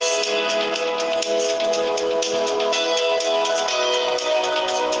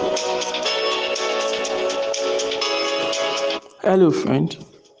Hello, friend.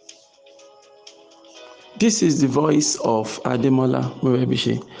 This is the voice of Ademola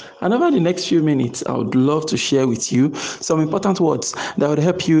Morebise. And over the next few minutes, I would love to share with you some important words that would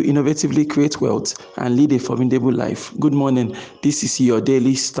help you innovatively create wealth and lead a formidable life. Good morning. This is your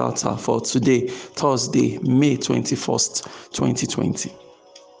daily starter for today, Thursday, May 21st, 2020.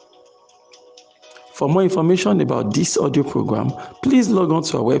 For more information about this audio program, please log on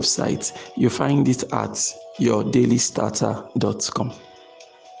to our website. You'll find it at yourdailystarter.com.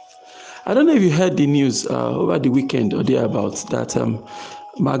 I don't know if you heard the news over the weekend or thereabouts that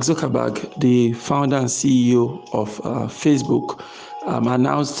Mark Zuckerberg, the founder and CEO of Facebook,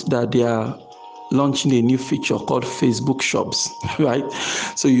 announced that they are launching a new feature called Facebook Shops, right?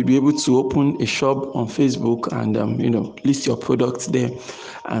 So you'll be able to open a shop on Facebook and list your products there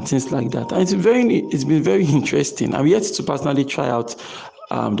and things like that. And it's been very interesting. I'm yet to personally try out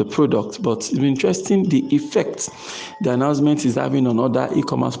the product, but it's been interesting the effect the announcement is having on other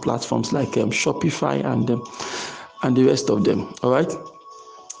e-commerce platforms like Shopify and the rest of them. All right.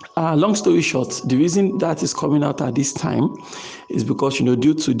 Long story short, the reason that is coming out at this time is because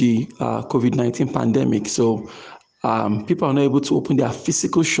due to the COVID-19 pandemic, so people are not able to open their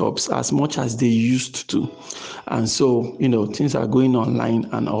physical shops as much as they used to, and so things are going online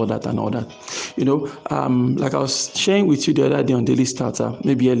and all that. Like I was sharing with you the other day on Daily Starter,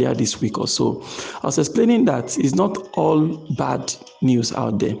 maybe earlier this week or so, I was explaining that it's not all bad news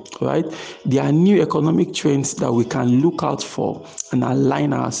out there, right? There are new economic trends that we can look out for and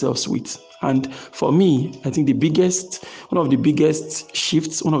align ourselves with. And for me, I think one of the biggest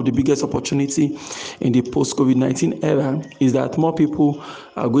shifts, one of the biggest opportunity in the post-COVID-19 era is that more people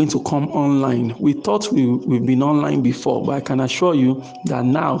are going to come online. We thought we've been online before, but I can assure you that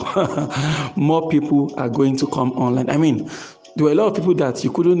now more people are going to come online. I mean, there were a lot of people that you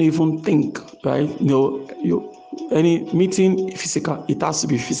couldn't even think, right? Any meeting physical, it has to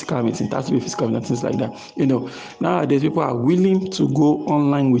be physical meeting, it has to be physical meeting, things like that. Nowadays people are willing to go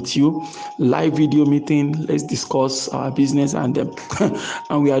online with you, live video meeting, let's discuss our business and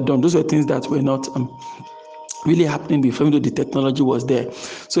and we are done. Those were things that were not really happening before, even though the technology was there.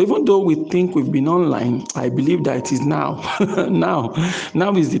 So even though we think we've been online, I believe that it is now. now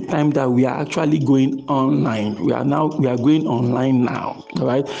is the time that we are actually going online. We are going online now. All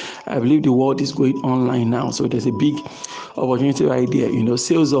right. I believe the world is going online now. So there's a big opportunity right there.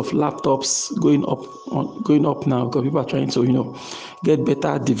 Sales of laptops going up now because people are trying to get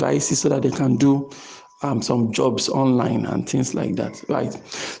better devices so that they can do some jobs online and things like that, right?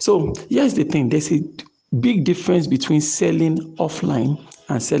 So here's the thing: there's a big difference between selling offline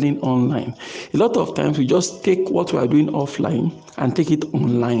and selling online. A lot of times we just take what we are doing offline and take it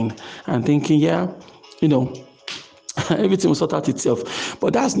online and thinking, everything will sort out itself.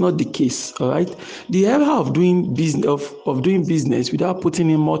 But that's not the case, all right? The era of doing business of doing business without putting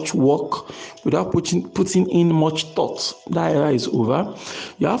in much work, without putting in much thought, that era is over.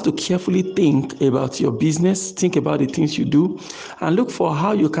 You have to carefully think about your business, think about the things you do, and look for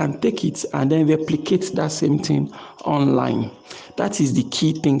how you can take it and then replicate that same thing online. That is the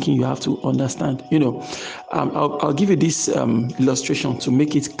key thinking you have to understand. I'll give you this illustration to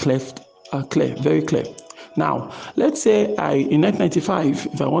make it clear, very clear. Now, let's say in 1995,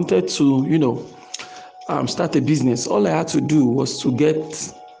 if I wanted to, start a business, all I had to do was to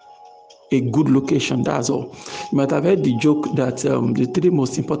get a good location. That's all. You might have heard the joke that the three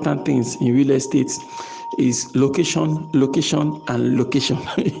most important things in real estate is location, and location.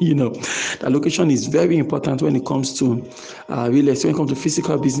 That location is very important when it comes to real estate. When it comes to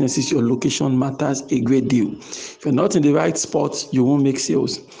physical businesses, your location matters a great deal. If you're not in the right spot, you won't make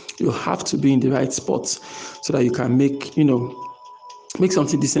sales. You have to be in the right spot so that you can make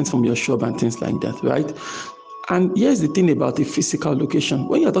something decent from your shop and things like that, right? And here's the thing about a physical location.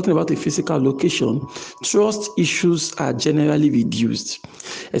 When you're talking about a physical location, trust issues are generally reduced,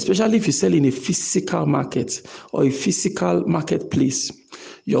 especially if you sell in a physical market or a physical marketplace.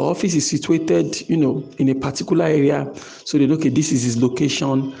 Your office is situated, in a particular area, so they know, okay, this is his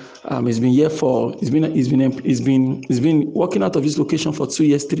location. He's been here he's been working out of this location for 2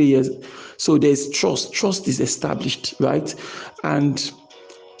 years, 3 years. So there's trust. Trust is established, right? And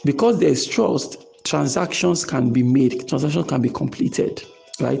because there's trust, transactions can be made, transactions can be completed,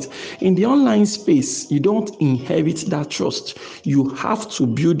 right? In the online space, you don't inherit that trust. You have to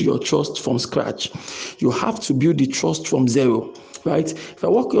build your trust from scratch. You have to build the trust from zero. right? If I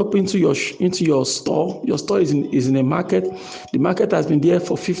walk up into your store is in a market. The market has been there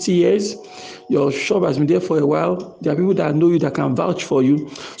for 50 years. Your shop has been there for a while. There are people that know you that can vouch for you.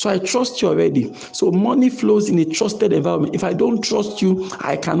 So I trust you already. So money flows in a trusted environment. If I don't trust you,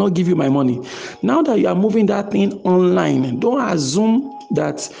 I cannot give you my money. Now that you are moving that thing online, don't assume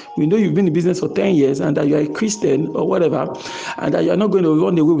that we know you've been in business for 10 years and that you are a Christian or whatever, and that you are not going to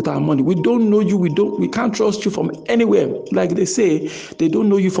run away with our money. We don't know you. We can't trust you from anywhere. Like they say, they don't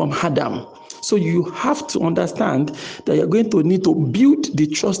know you from Adam. So you have to understand that you're going to need to build the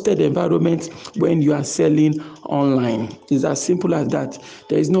trusted environment when you are selling online. It's as simple as that.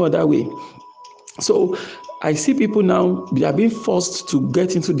 There is no other way. So I see people now, they are being forced to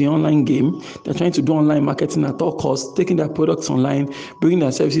get into the online game. They're trying to do online marketing at all costs, taking their products online, bringing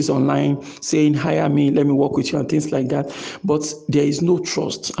their services online, saying, hire me, let me work with you, and things like that. But there is no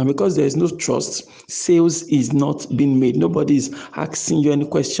trust. And because there is no trust, sales is not being made. Nobody is asking you any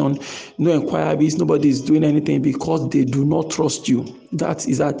question, no inquiries, nobody is doing anything because they do not trust you. It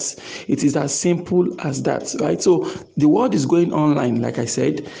is as simple as that, right? So the world is going online, like I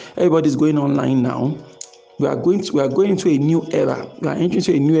said. Everybody is going online now. We are going into a new era. We are entering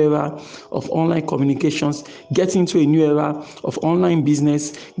into a new era of online communications, getting into a new era of online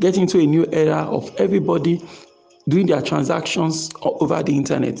business, getting into a new era of everybody doing their transactions over the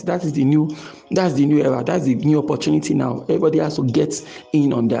internet. That's the new era. That's the new opportunity now. Everybody has to get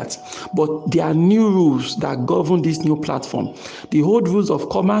in on that. But there are new rules that govern this new platform. The old rules of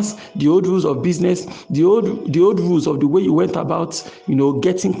commerce, the old rules of business, the old rules of the way you went about,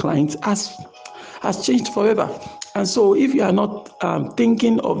 getting clients has changed forever. And so if you are not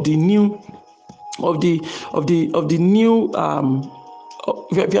thinking of the new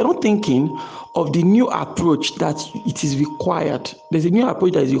if you are not thinking of the new approach that it is required, there's a new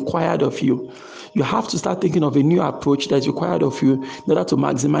approach that is required of you. You have to start thinking of a new approach that is required of you in order to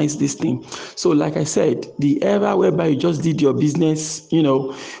maximize this thing. So like I said, the era whereby you just did your business,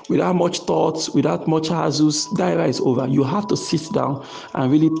 without much thoughts, without much hassles, that era is over. You have to sit down and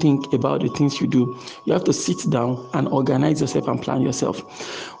really think about the things you do. You have to sit down and organize yourself and plan yourself.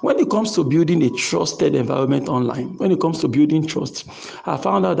 When it comes to building a trusted environment online, when it comes to building trust, I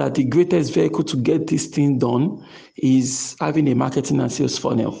found out that the greatest vehicle to get this thing done is having a marketing and sales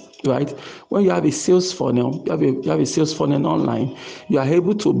funnel, right? When you have a sales funnel, you have a sales funnel online, you are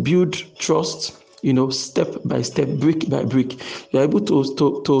able to build trust, step by step, brick by brick. You're able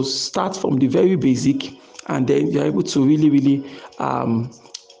to start from the very basic, and then you're able to really, really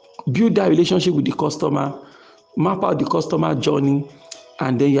build that relationship with the customer, map out the customer journey,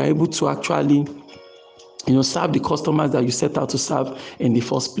 and then you're able to actually serve the customers that you set out to serve in the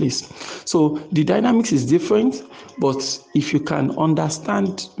first place. So the dynamics is different, but if you can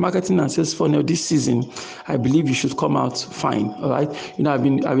understand marketing and sales funnel this season, I believe you should come out fine. All right. I've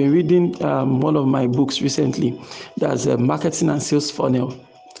been reading one of my books recently. That's Marketing and Sales Funnel.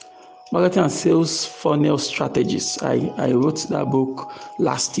 Marketing and Sales Funnel Strategies. I wrote that book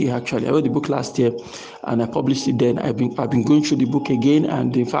last year, actually. I wrote the book last year and I published it then. I've been going through the book again,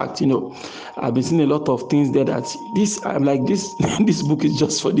 and in fact, I've been seeing a lot of things there that I'm like, this book is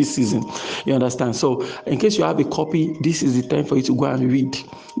just for this season. You understand? So in case you have a copy, this is the time for you to go and read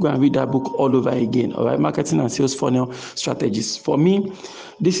that book all over again. All right, Marketing and Sales Funnel Strategies. For me,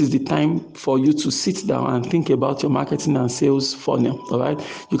 this is the time for you to sit down and think about your marketing and sales funnel. All right,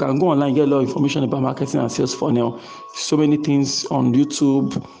 you can go online and get a lot of information about marketing and sales funnel. So many things on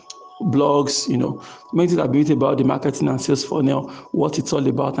YouTube, blogs, many things I've written about the marketing and sales funnel, what it's all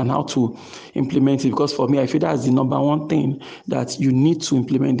about, and how to implement it. Because for me, I feel that's the number one thing that you need to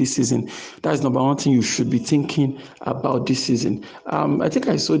implement this season. That's the number one thing you should be thinking about this season. I think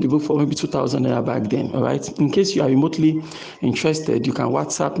I sold the book for maybe 2,000 naira back then. All right. In case you are remotely interested, you can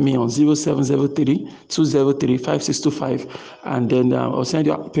WhatsApp me on 0703-203-5625, and then I'll send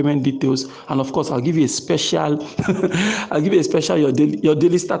you payment details. And of course, I'll give you a special, your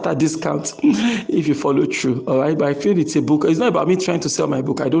daily starter discount if you follow through. All right. But I feel it's a book. It's not about me trying to sell my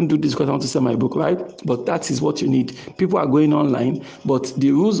book. I don't do this because I want to sell my book, right? But that is what you need. People are going online, but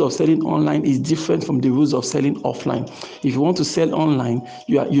the rules of selling online is different from the rules of selling offline. If you want to sell online,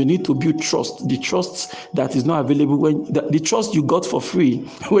 you need to build trust. The trust that is not available when the trust you got for free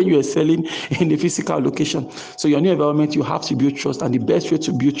when you are selling in a physical location. So your new environment, you have to build trust, and the best way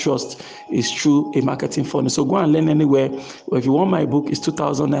to build trust is through a marketing funnel. So go and learn anywhere. Or if you want my book, it's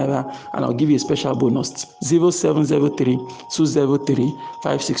 2,000 naira, and I'll give you a special bonus.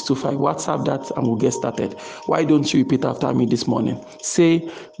 0703-203-5625. WhatsApp that and we'll get started. Why don't you repeat after me this morning? Say,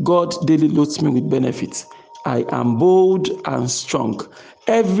 God daily loads me with benefits. I am bold and strong.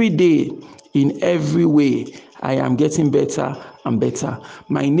 Every day, in every way, I am getting better and better.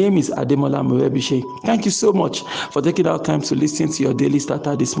 My name is Ademola Morebise. Thank you so much for taking out time to listen to your daily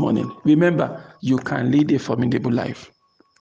starter this morning. Remember, you can lead a formidable life.